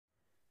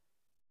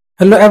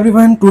Hello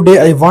everyone, today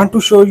I want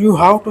to show you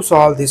how to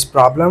solve this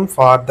problem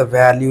for the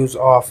values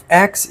of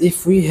x.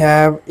 If we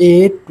have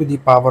 8 to the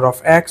power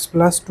of x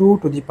plus 2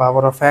 to the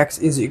power of x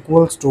is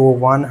equals to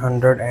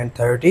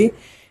 130,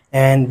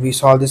 and we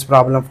solve this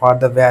problem for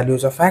the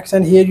values of x,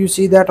 and here you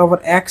see that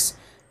our x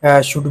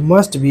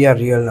must be a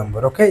real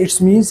number. Okay, it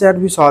means that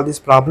we solve this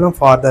problem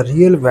for the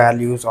real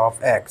values of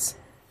x.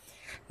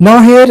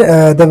 Now here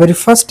the very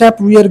first step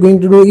we are going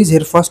to do is,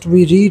 here first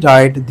we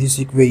rewrite this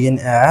equation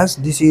as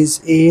this is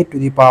 8 to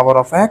the power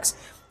of x,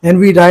 and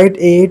we write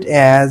 8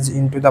 as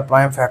into the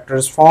prime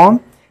factors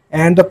form,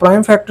 and the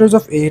prime factors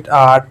of 8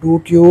 are 2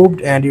 cubed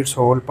and its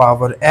whole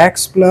power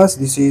x plus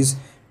this is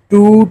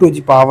 2 to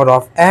the power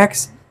of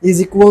x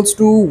is equals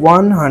to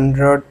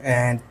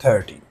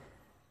 130.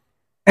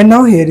 And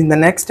now here in the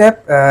next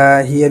step,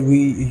 here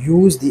we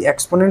use the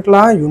exponent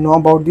law. You know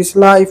about this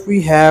law. If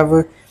we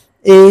have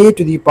a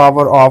to the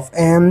power of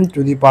m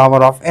to the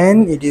power of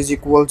n, it is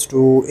equals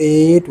to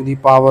a to the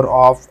power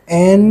of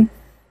n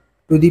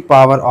to the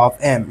power of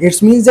m.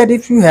 It means that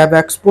if you have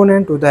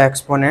exponent to the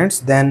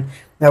exponents, then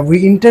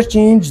we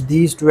interchange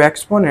these two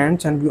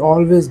exponents and we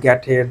always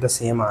get here the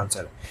same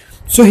answer.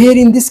 So here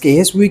in this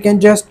case we can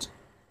just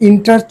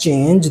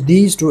interchange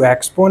these two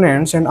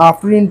exponents, and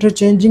after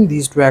interchanging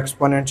these two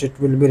exponents it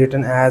will be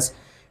written as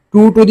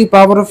 2 to the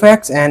power of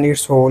x and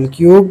its whole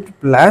cubed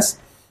plus,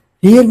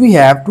 here we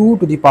have 2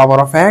 to the power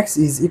of x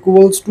is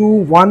equals to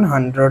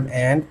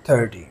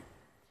 130.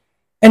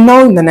 And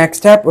now in the next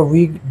step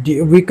we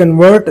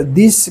convert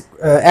this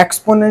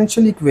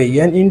exponential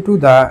equation into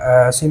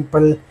the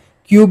simple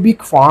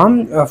cubic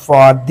form.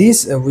 For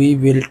this we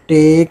will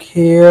take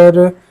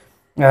here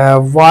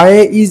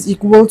y is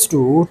equals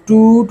to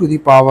 2 to the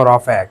power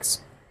of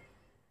x.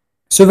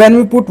 So when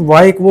we put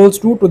y equals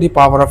 2 to the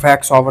power of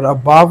x, our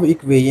above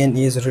equation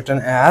is written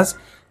as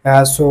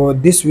so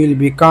this will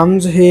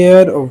becomes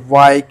here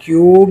y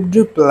cubed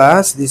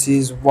plus this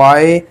is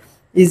y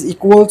is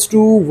equals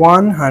to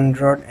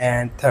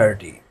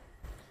 130.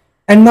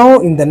 And now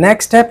in the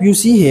next step you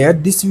see here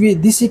this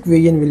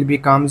equation will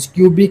becomes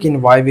cubic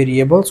in y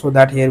variable, so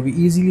that here we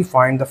easily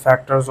find the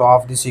factors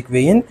of this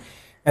equation.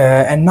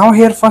 And now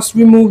here first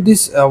we move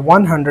this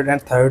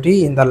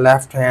 130 in the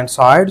left hand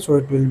side, so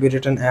it will be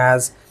written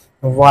as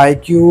y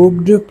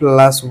cubed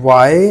plus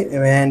y,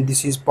 and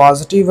this is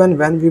positive, and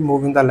when we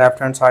move in the left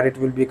hand side it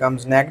will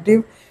becomes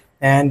negative,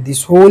 and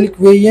this whole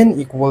equation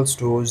equals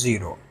to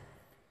 0.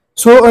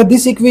 So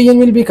this equation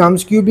will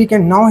becomes cubic,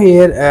 and now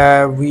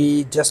here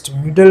we just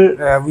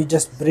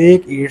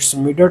break its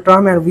middle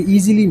term and we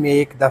easily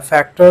make the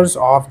factors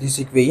of this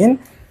equation.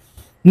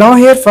 Now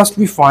here first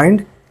we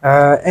find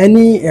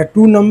any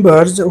two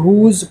numbers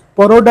whose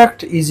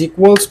product is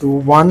equals to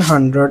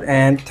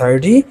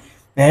 130,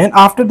 and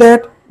after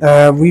that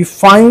we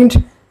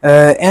find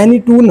any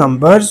two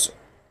numbers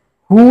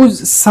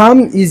whose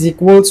sum is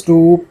equals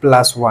to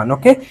plus 1.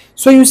 Okay,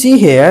 so you see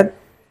here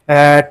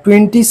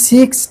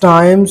 26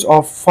 times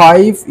of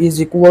 5 is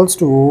equals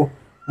to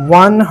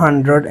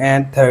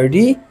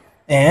 130,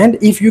 and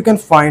if you can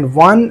find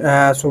 1,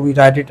 so we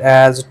write it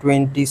as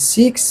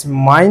 26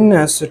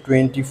 minus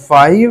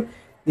 25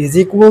 is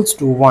equals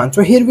to 1.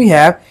 So here we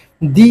have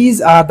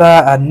these are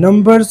the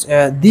numbers,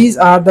 these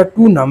are the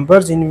two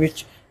numbers in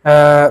which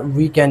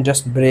we can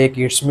just break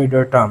its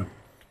middle term.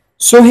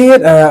 So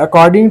here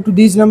according to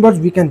these numbers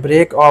we can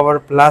break our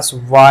plus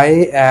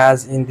y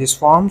as in this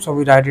form, so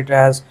we write it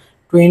as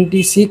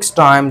 26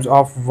 times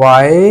of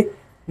y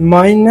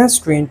minus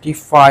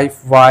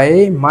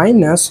 25y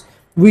minus,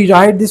 we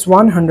write this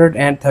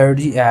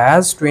 130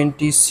 as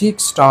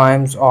 26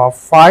 times of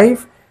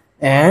 5,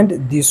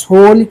 and this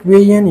whole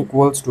equation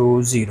equals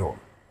to 0.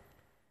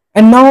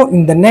 And now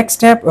in the next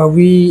step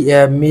we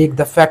make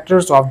the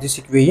factors of this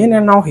equation,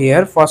 and now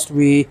here first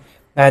we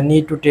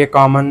need to take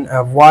common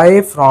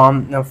y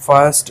from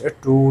first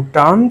two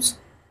terms.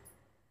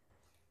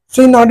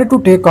 So in order to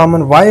take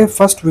common y,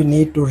 first we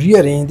need to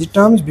rearrange the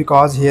terms,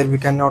 because here we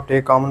cannot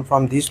take common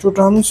from these two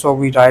terms, so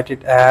we write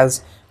it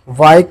as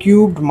y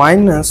cubed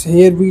minus,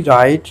 here we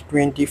write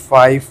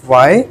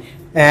 25y,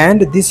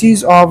 and this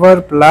is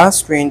our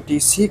plus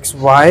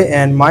 26y,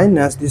 and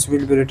minus this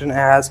will be written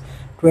as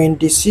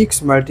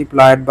 26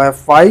 multiplied by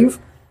 5,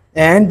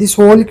 and this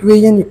whole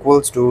equation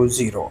equals to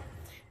 0.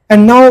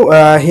 And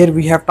now here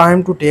we have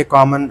time to take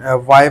common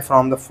y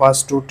from the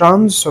first two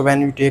terms. So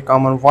when we take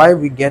common y,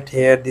 we get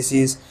here this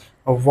is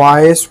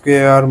y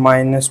square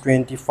minus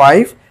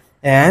 25,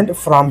 and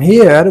from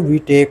here we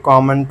take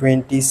common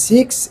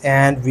 26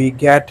 and we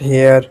get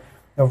here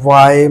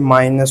y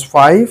minus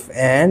 5,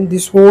 and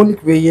this whole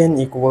equation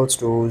equals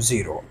to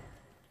 0.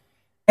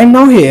 And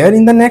now here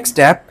in the next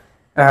step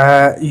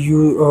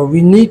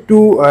we need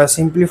to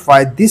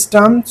simplify this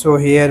term. So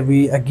here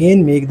we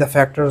again make the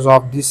factors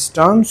of this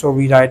term, so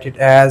we write it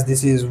as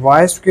this is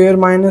y square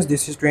minus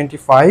this is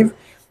 25,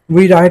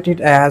 we write it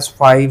as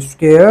 5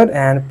 square,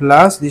 and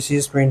plus this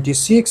is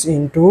 26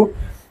 into,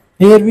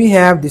 here we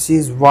have this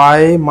is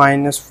y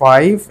minus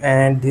 5,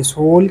 and this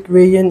whole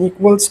equation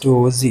equals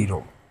to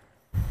 0.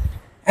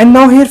 And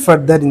now here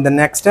further in the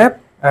next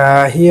step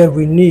here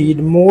we need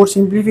more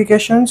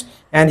simplifications,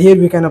 and here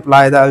we can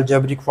apply the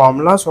algebraic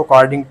formula. So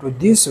according to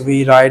this,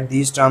 we write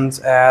these terms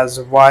as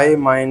y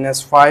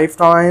minus 5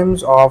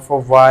 times of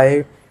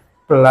y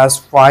plus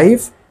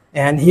 5,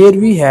 and here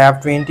we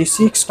have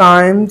 26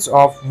 times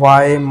of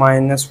y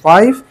minus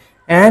 5,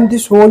 and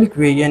this whole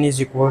equation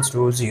is equals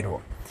to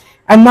 0.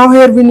 And now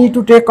here we need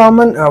to take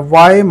common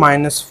y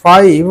minus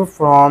 5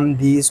 from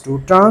these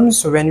two terms.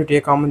 So when you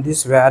take common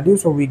this value,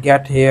 so we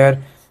get here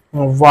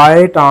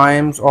y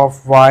times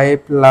of y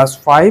plus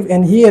 5,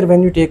 and here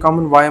when you take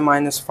common y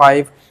minus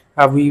 5,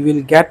 we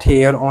will get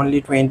here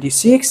only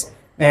 26,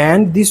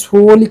 and this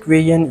whole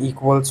equation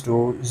equals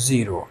to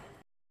 0.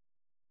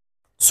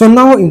 So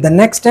now in the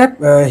next step,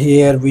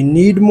 here we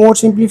need more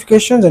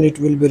simplifications, and it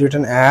will be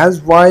written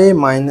as y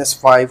minus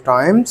 5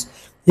 times.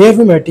 Here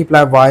we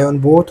multiply y on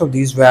both of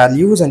these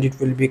values, and it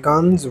will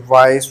becomes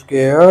y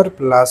square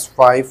plus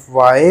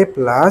 5y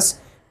plus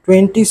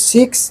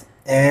 26,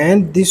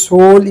 and this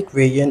whole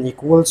equation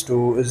equals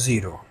to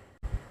 0.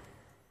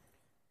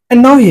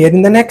 And now here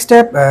in the next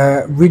step,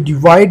 we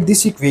divide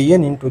this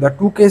equation into the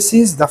two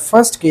cases. The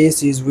first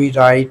case is we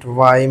write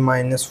y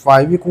minus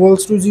 5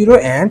 equals to 0,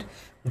 and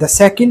the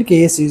second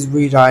case is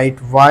we write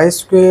y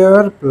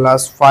square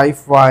plus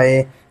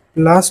 5y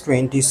plus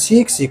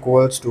 26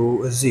 equals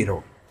to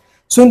 0.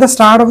 So in the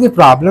start of the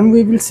problem,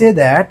 we will say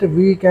that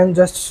we can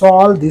just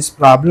solve this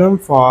problem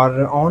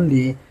for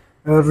only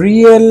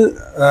real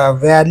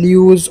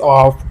values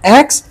of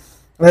x.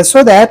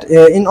 So that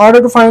in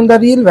order to find the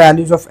real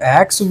values of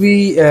x,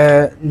 we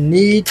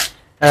need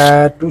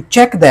to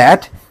check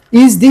that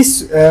is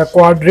this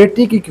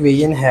quadratic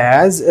equation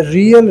has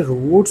real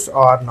roots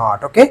or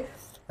not. Okay.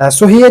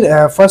 So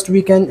here first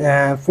we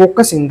can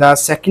focus in the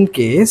second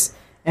case,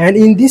 and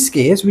in this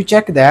case we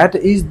check that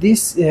is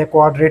this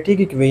quadratic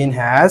equation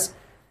has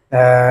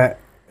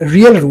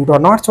real root or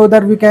not, so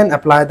that we can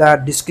apply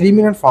the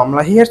discriminant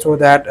formula here. So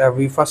that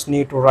we first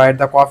need to write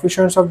the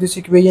coefficients of this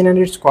equation, and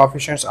its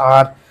coefficients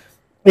are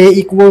a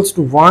equals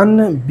to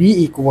 1,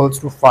 b equals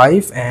to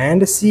 5,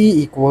 and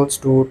c equals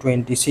to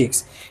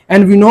 26.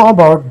 And we know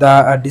about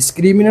the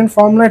discriminant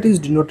formula. It is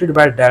denoted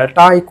by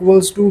delta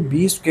equals to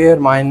b square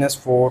minus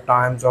 4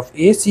 times of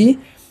ac,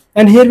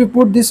 and here we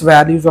put these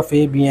values of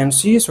a, b and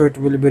c. So it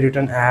will be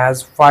written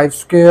as 5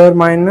 square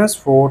minus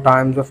 4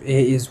 times of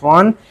a is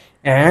 1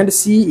 and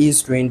c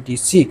is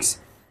 26.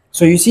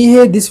 So you see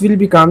here this will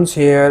becomes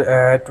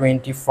here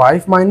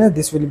 25 minus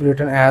this will be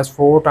written as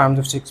 4 times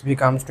of 6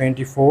 becomes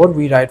 24.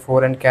 We write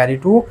 4 and carry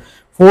 2.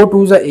 4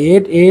 2s are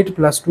 8, 8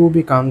 plus 2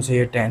 becomes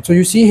here 10. So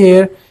you see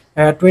here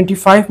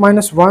 25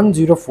 minus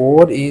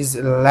 104 is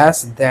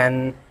less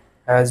than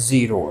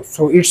 0.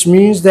 So it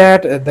means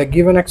that the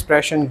given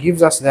expression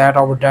gives us that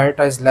our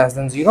delta is less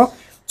than 0.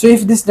 So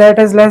if this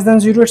delta is less than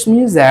 0, it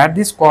means that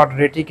this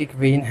quadratic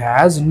equation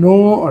has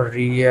no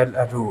real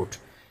root.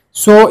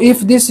 So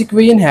if this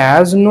equation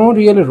has no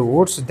real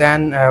roots,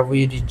 then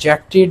we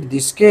rejected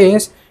this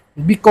case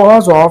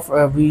because of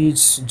we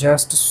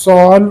just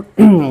solve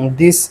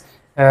this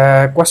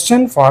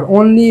question for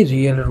only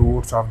real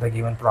roots of the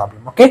given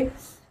problem. Okay.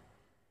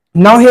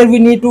 Now here we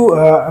need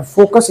to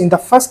focus in the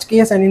first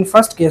case, and in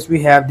first case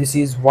we have this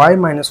is y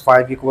minus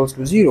 5 equals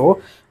to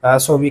 0.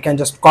 So we can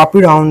just copy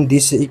down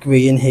this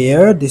equation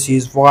here. This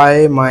is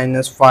y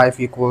minus 5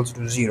 equals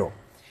to 0.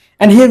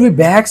 And here we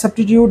back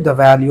substitute the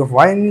value of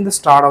y, and in the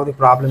start of the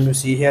problem you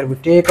see here we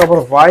take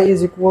our y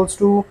is equals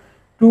to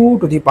 2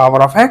 to the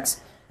power of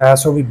x.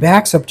 So we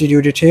back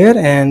substitute it here,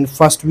 and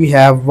first we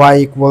have y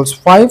equals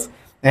 5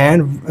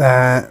 and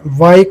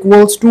y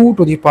equals 2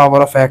 to the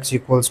power of x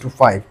equals to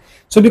 5.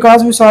 So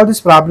because we solve this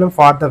problem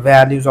for the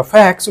values of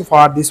x,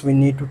 for this we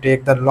need to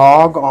take the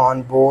log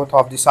on both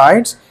of the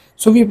sides.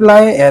 So we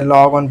apply a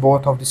log on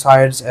both of the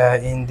sides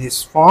in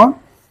this form.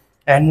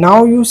 And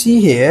now you see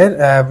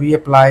here we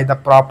apply the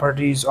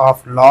properties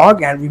of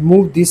log, and we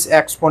move this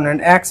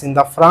exponent x in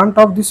the front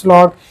of this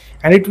log,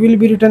 and it will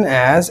be written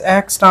as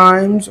x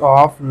times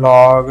of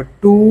log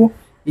 2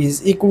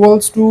 is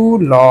equals to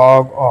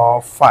log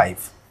of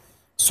 5.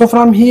 So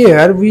from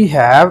here we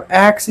have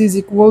x is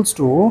equals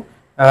to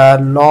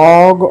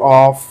log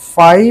of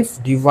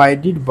 5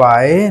 divided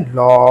by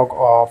log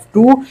of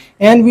 2,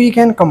 and we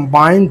can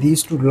combine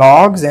these two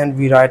logs and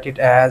we write it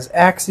as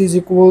x is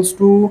equals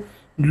to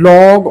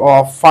log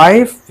of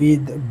 5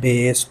 with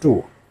base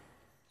 2.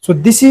 So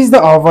this is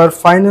our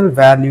final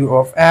value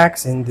of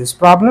x in this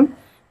problem,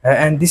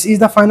 and this is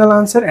the final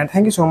answer. And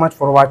thank you so much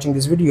for watching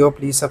this video.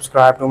 Please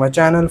subscribe to my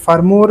channel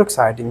for more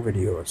exciting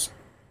videos.